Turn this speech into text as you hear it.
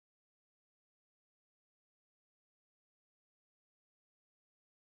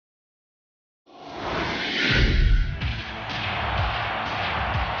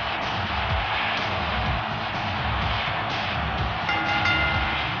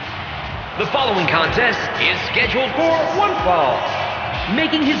The following contest is scheduled for one fall.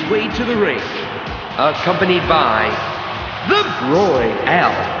 Making his way to the ring, accompanied by the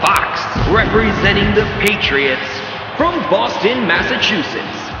Royal Fox, representing the Patriots from Boston,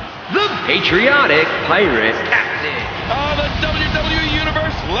 Massachusetts, the Patriotic Pirate Captain. Oh, the WWE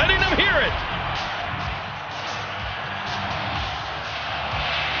Universe letting them hear it.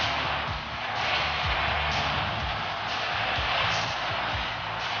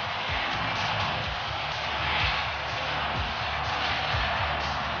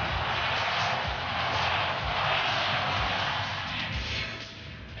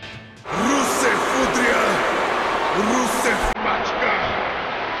 Russev Machka.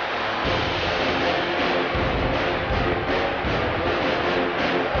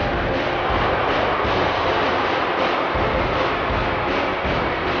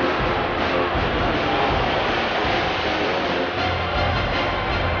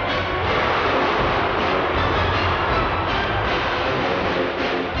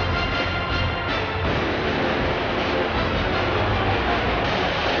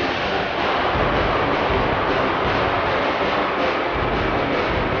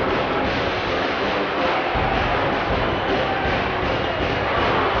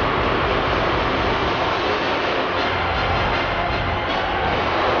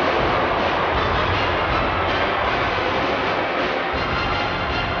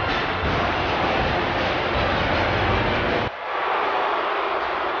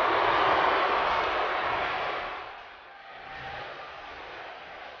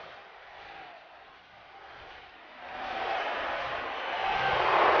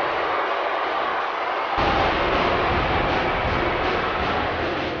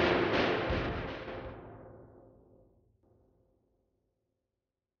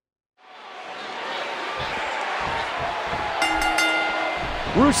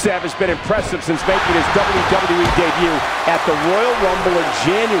 Russev has been impressive since making his WWE debut at the Royal Rumble in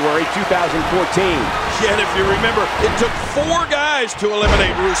January 2014. Yeah, and if you remember, it took 4 guys to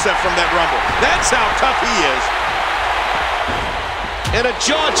eliminate Russev from that Rumble. That's how tough he is. And a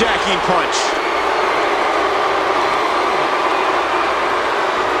jaw-jacking punch.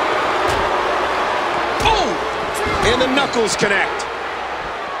 Oh! And the knuckles connect.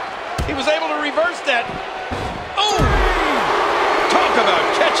 He was able to reverse that. Oh! Talk about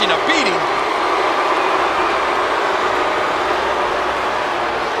catching a beating.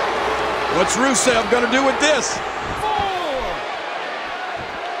 What's Russev going to do with this? 4.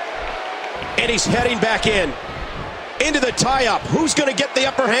 And he's heading back in. Into the tie-up. Who's going to get the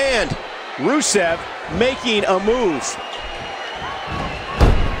upper hand? Russev making a move.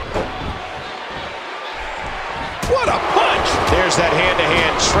 What a punch! There's that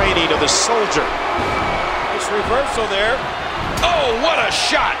hand-to-hand training of the soldier. Nice reversal there. Oh, what a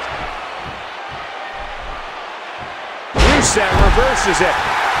shot! Russev reverses it.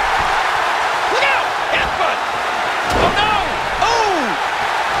 Look out! Headbutt! Oh, no! Oh!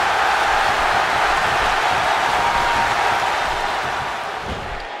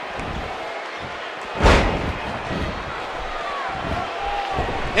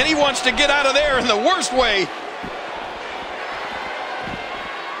 And he wants to get out of there in the worst way.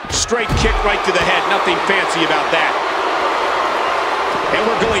 Straight kick right to the head. Nothing fancy about that. And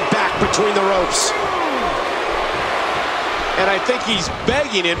we're going back between the ropes. And I think he's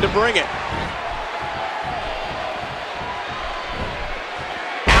begging him to bring it.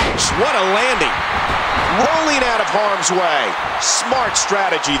 Ouch, what a landing. Rolling out of harm's way. Smart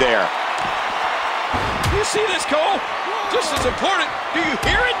strategy there. You see this, Cole? Just as important. Do you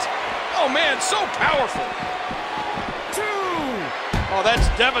hear it? Oh, man, so powerful. 2. Oh,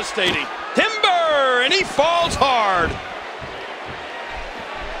 that's devastating. Timber, and he falls hard.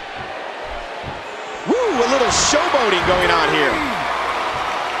 Woo, a little showboating going on here.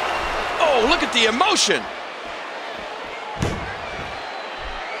 Oh, look at the emotion.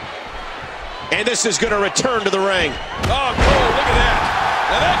 And this is going to return to the ring. Oh, Cole, look at that.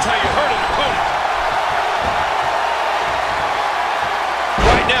 Now that's how you hurt an opponent.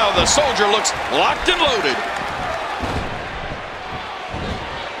 Right now, the soldier looks locked and loaded.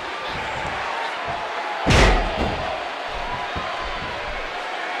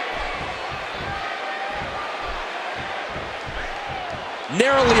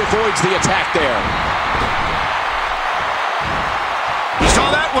 Narrowly avoids the attack there. You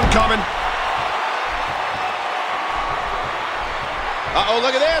saw that one coming. Uh-oh,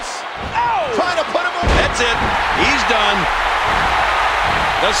 look at this. Oh! Trying to put him on. That's it. He's done.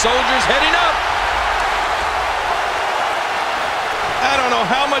 The soldier's heading up. I don't know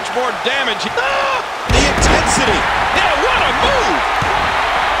how much more damage. The intensity. Yeah, what a move.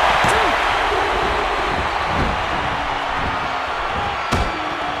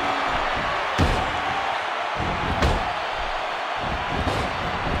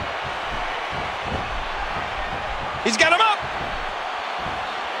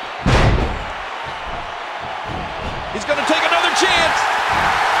 He's going to take another chance.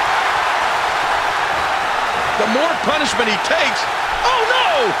 The more punishment he takes. Oh,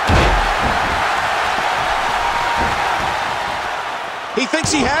 no! He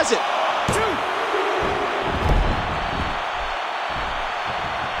thinks he has it.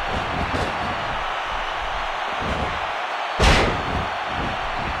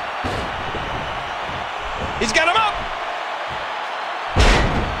 He's got him up.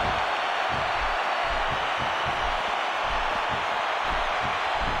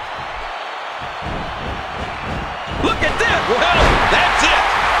 Look at that. Well, that's it.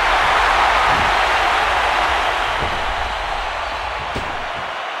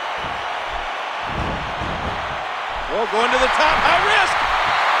 Oh, going to the top. High risk.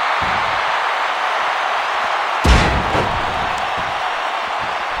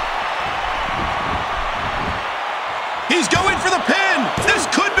 He's going for the pin. This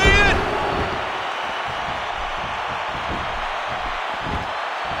could be it.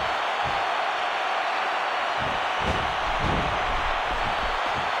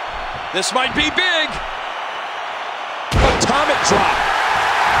 This might be big. Atomic drop.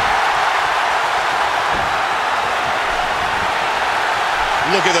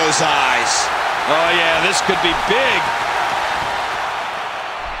 Look at those eyes. Oh, yeah, this could be big.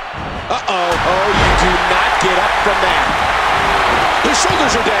 Uh-oh. Oh, you do not get up from that. His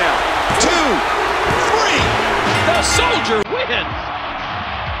shoulders are down. 2, 3. The soldier wins.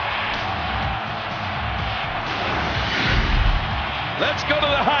 Let's go to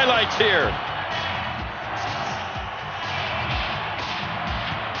the highlights here.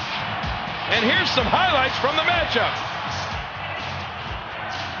 And here's some highlights from the matchup.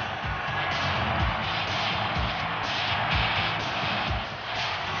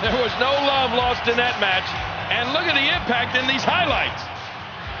 There was no love lost in that match. And look at the impact in these highlights.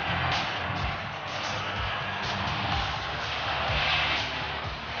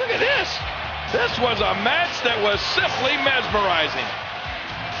 Look at this. This was a match that was simply mesmerizing.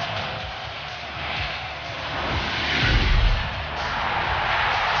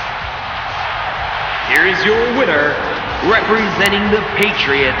 Here is your winner, representing the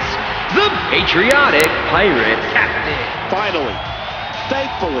Patriots, the Patriotic Pirate Captain. Finally,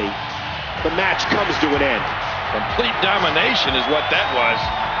 thankfully, the match comes to an end. Complete domination is what that was.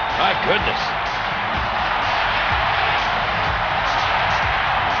 My goodness.